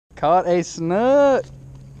Caught a snook.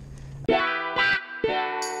 I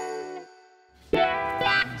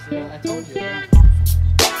told you.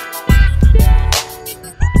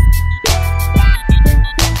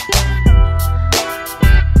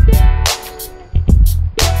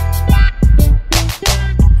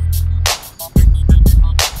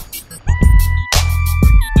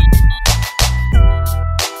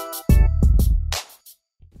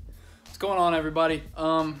 What's going on, everybody?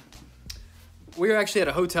 We are actually at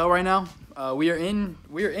a hotel right now. We are in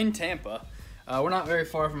Tampa. We're not very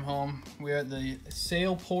far from home. We're at the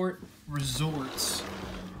Sailport Resorts,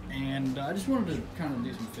 and I just wanted to kind of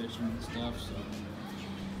do some fishing and stuff. So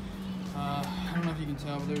I don't know if you can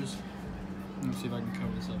tell, but let me see if I can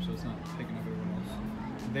cover this up so it's not picking up everyone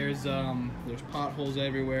else. There's potholes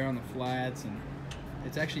everywhere on the flats, and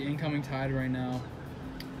it's actually incoming tide right now.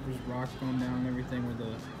 There's rocks going down and everything where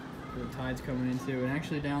the tide's coming into, and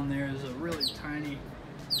actually down there is a really tiny.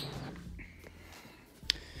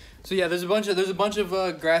 So yeah, there's a bunch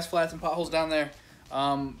of grass flats and potholes down there,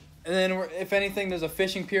 and then if anything, there's a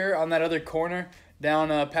fishing pier on that other corner down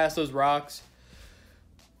past those rocks.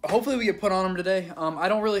 Hopefully we get put on them today.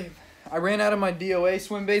 I ran out of my DOA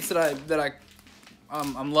swim baits that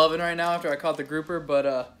I'm loving right now after I caught the grouper,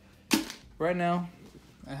 but right now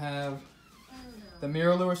I have the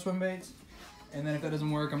mirror lure swim baits. And then if that doesn't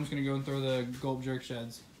work, I'm just gonna go and throw the gulp jerk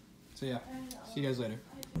sheds. So yeah, see you guys later.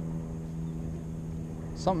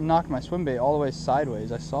 Something knocked my swim bait all the way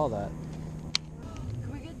sideways. I saw that.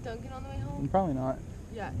 Can we get Duncan on the way home? Probably not.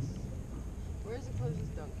 Yes. Where's the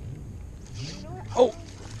closest Duncan? You know what? Oh,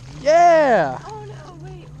 yeah! Oh no,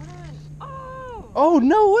 wait, hold on. Oh! Oh,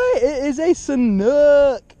 no way! It is a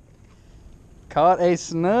snook! Caught a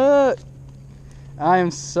snook! I am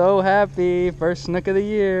so happy. First snook of the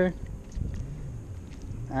year.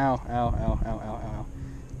 Ow, ow, ow, ow, ow, ow.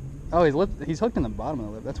 Oh, he's hooked in the bottom of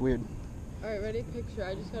the lip. That's weird. Alright, ready? Picture.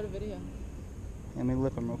 I just got a video. Let me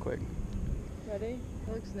lip him real quick. Ready?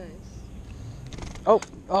 That looks nice.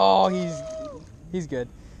 Oh, he's good.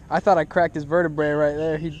 I thought I cracked his vertebrae right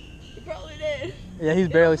there. You probably did. Yeah, he's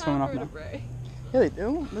barely swimming off now. Yeah, they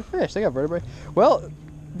do. They're fish. They got vertebrae. Well,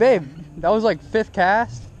 babe, that was like 5th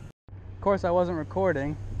cast. Of course, I wasn't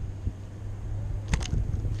recording.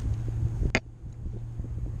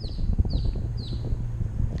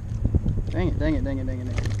 Dang it, dang it, dang it, dang it,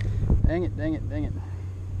 dang it. Dang it, dang it, dang it.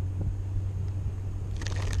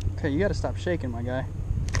 Okay, you gotta stop shaking, my guy.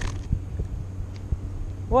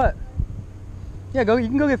 What? Yeah, you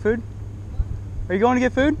can go get food. Are you going to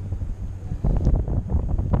get food?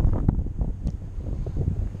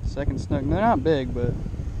 Second snook. They're not big, but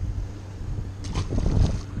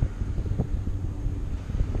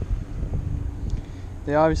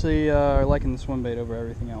they obviously are liking the swim bait over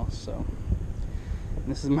everything else, so. And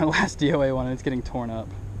this is my last DOA one, and it's getting torn up.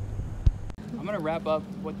 I'm gonna wrap up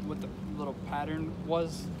what the little pattern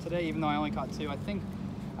was today, even though I only caught 2. I think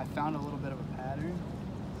I found a little bit of a pattern.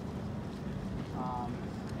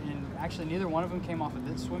 And actually neither one of them came off of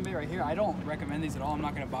this swim bait right here. I don't recommend these at all. I'm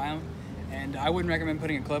not gonna buy them. And I wouldn't recommend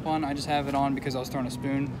putting a clip on. I just have it on because I was throwing a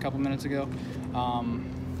spoon a couple minutes ago.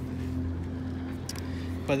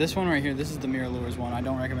 But this one right here, this is the Mirror Lures one. I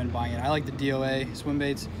don't recommend buying it. I like the DOA swim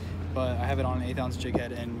baits, but I have it on an 1/8 ounce jig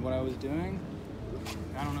head. And what I was doing,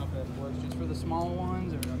 I don't know if that works just for the small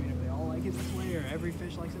ones, or I mean if they all like it this way, or every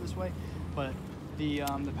fish likes it this way. But the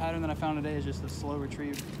pattern that I found today is just a slow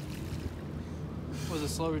retrieve. Was a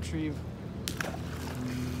slow retrieve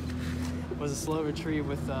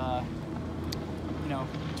with you know,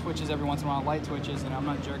 twitches every once in a while, light twitches, and I'm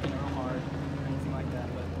not jerking it real hard or anything like that.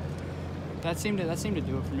 But that seemed to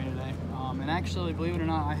do it for me today. And actually, believe it or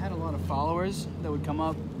not, I had a lot of followers that would come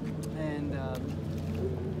up and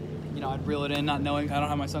you know, I'd reel it in, not knowing I don't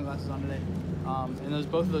have my sunglasses on today. And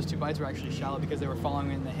both of those 2 bites were actually shallow because they were following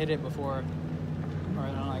me and they hit it before, or I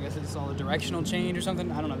don't know, I guess it's all a directional change or something.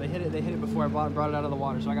 I don't know. They hit it before I brought it out of the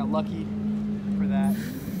water, so I got lucky for that.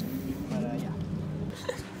 But yeah.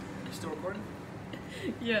 You still recording?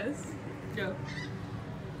 Yes. Go.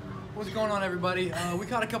 What's going on, everybody? We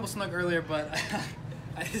caught a couple snook earlier, but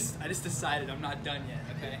I just decided I'm not done yet.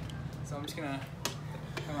 Okay, so I'm just gonna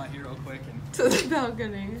come out here real quick and To the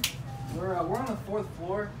balcony. we're on the 4th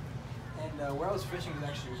floor, and where I was fishing was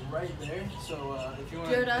actually right there. So if you want.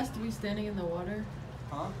 Jared asked, "Are we standing in the water?"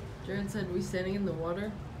 Huh? Jared said, "Are we standing in the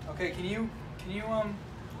water?" Okay, can you I'm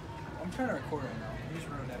trying to record right now. You just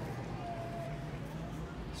ruined everything.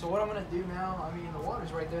 So what I'm gonna do now, I mean, the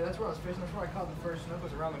water's right there. That's where I was fishing. That's where I caught the first snook,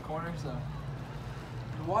 was around the corner. So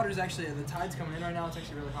the water's actually, the tide's coming in right now. It's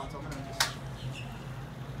actually really hot, so I'm gonna just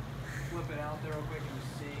flip it out there real quick and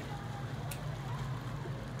just see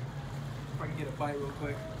if I can get a bite real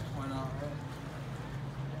quick. Why not, right?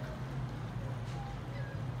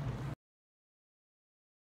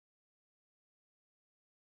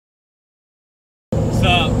 What's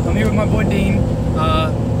up? I'm here with my boy Dean.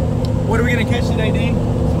 What are we gonna catch today, Dean?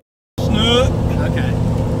 Snook. Okay.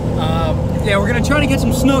 Yeah, we're gonna try to get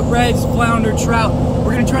some snook, reds, flounder, trout.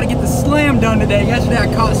 We're gonna try to get the slam done today. Yesterday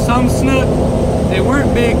I caught some snook. They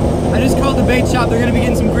weren't big. I just called the bait shop. They're gonna be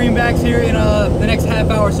getting some greenbacks here in the next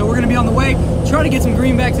half hour. So we're gonna be on the way. Try to get some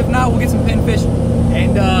greenbacks. If not, we'll get some pinfish.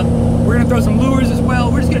 And we're gonna throw some lures as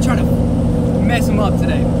well. We're just gonna try to mess them up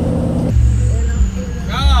today.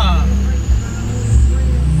 Ah.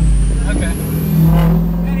 Okay.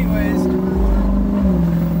 Anyways,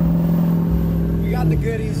 we got the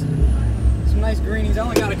goodies. Some nice greenies. I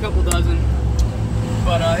only got a couple dozen,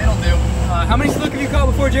 but it'll do. How many snook have you caught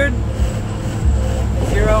before, Jared?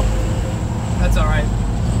 0? That's all right.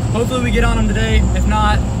 Hopefully we get on them today. If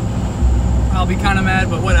not, I'll be kind of mad,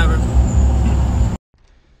 but whatever.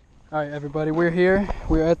 All right, everybody, we're here.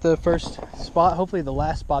 We're at the first spot, hopefully the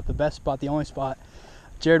last spot, the best spot, the only spot.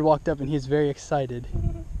 Jared walked up and he's very excited.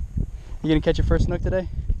 You gonna catch your first snook today?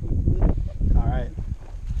 All right.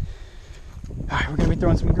 All right, we're gonna be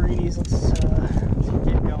throwing some greenies. Let's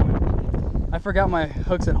get going. I forgot my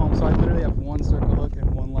hooks at home, so I literally have one circle hook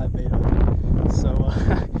and one live bait hook. So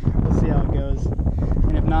we'll see how it goes.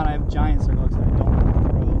 And if not, I have giant circle hooks that I don't want to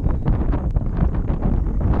throw.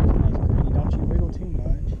 Nice greenie. Don't you wiggle too much.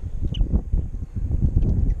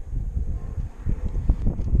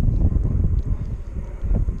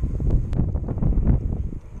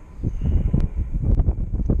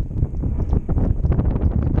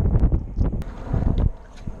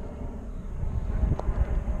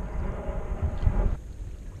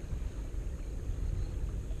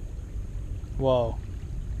 Whoa.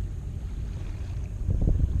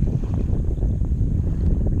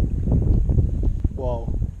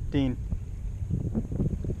 Whoa. Dean.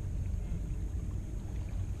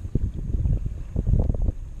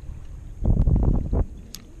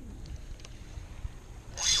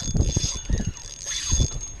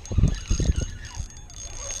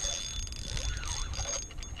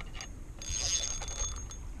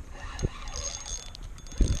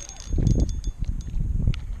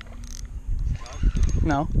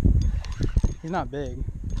 No, he's not big.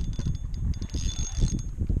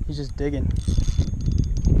 He's just digging.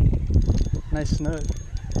 Nice snook.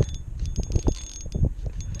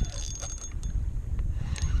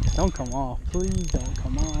 Don't come off, please don't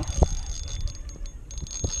come off.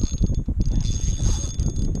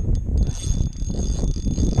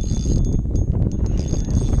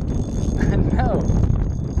 No.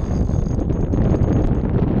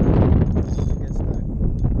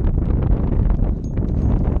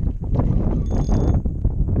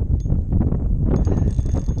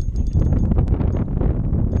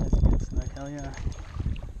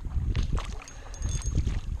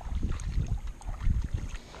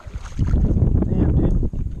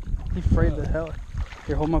 Frayed the hell.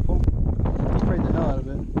 Here, hold my pole. He frayed the hell out of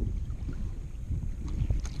it.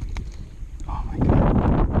 Oh my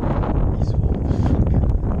god. He's full.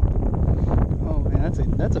 Oh man,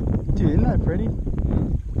 that's a dude, isn't that pretty?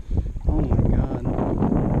 Oh my god.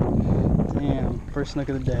 Damn. First snook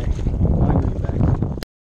of the day. I'll bring it back.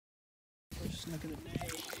 First snook of the day.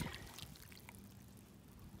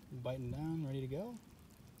 Biting down, ready to go.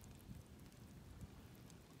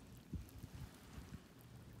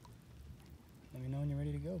 Let me know when you're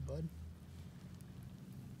ready to go, bud.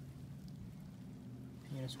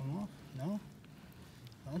 You gonna swim off? No?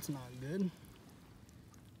 That's not good.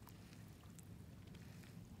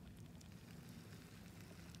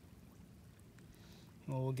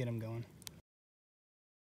 Well, we'll get him going.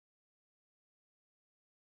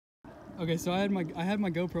 Okay, so I had my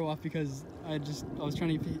GoPro off because I was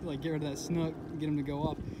trying to like get rid of that snook, get him to go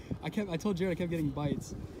off. I told Jared I kept getting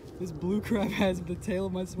bites. This blue crab has the tail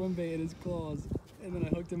of my swim bait in his claws, and then I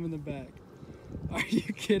hooked him in the back. Are you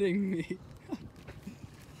kidding me?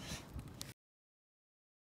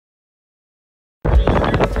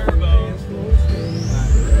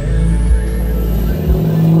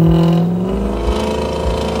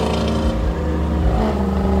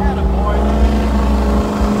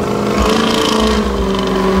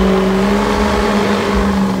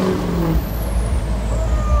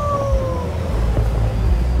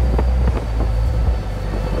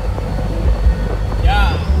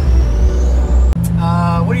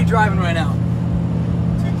 Driving right now?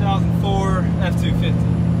 2004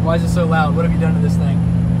 F250. Why is it so loud? What have you done to this thing?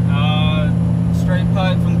 Straight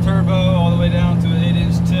pipe from turbo all the way down to an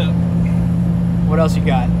 8-inch tip. What else you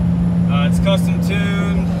got? It's custom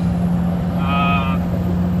tuned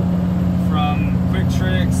from Quick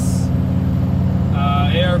Tricks.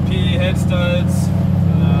 RP, head studs,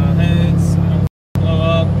 heads, blow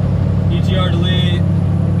up, EGR delete,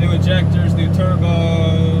 new ejectors, new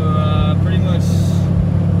turbo, pretty much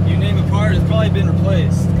you name a part, it's probably been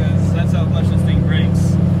replaced because that's how much this thing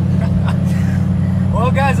breaks.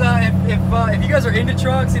 Well, guys, if you guys are into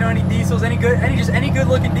trucks, you know, any diesels, any good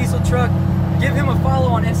looking diesel truck, give him a follow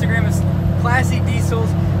on Instagram. It's Classy Diesels.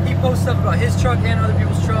 He posts stuff about his truck and other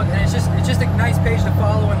people's truck, and it's just a nice page to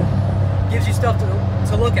follow and gives you stuff to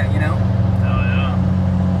look at, you know.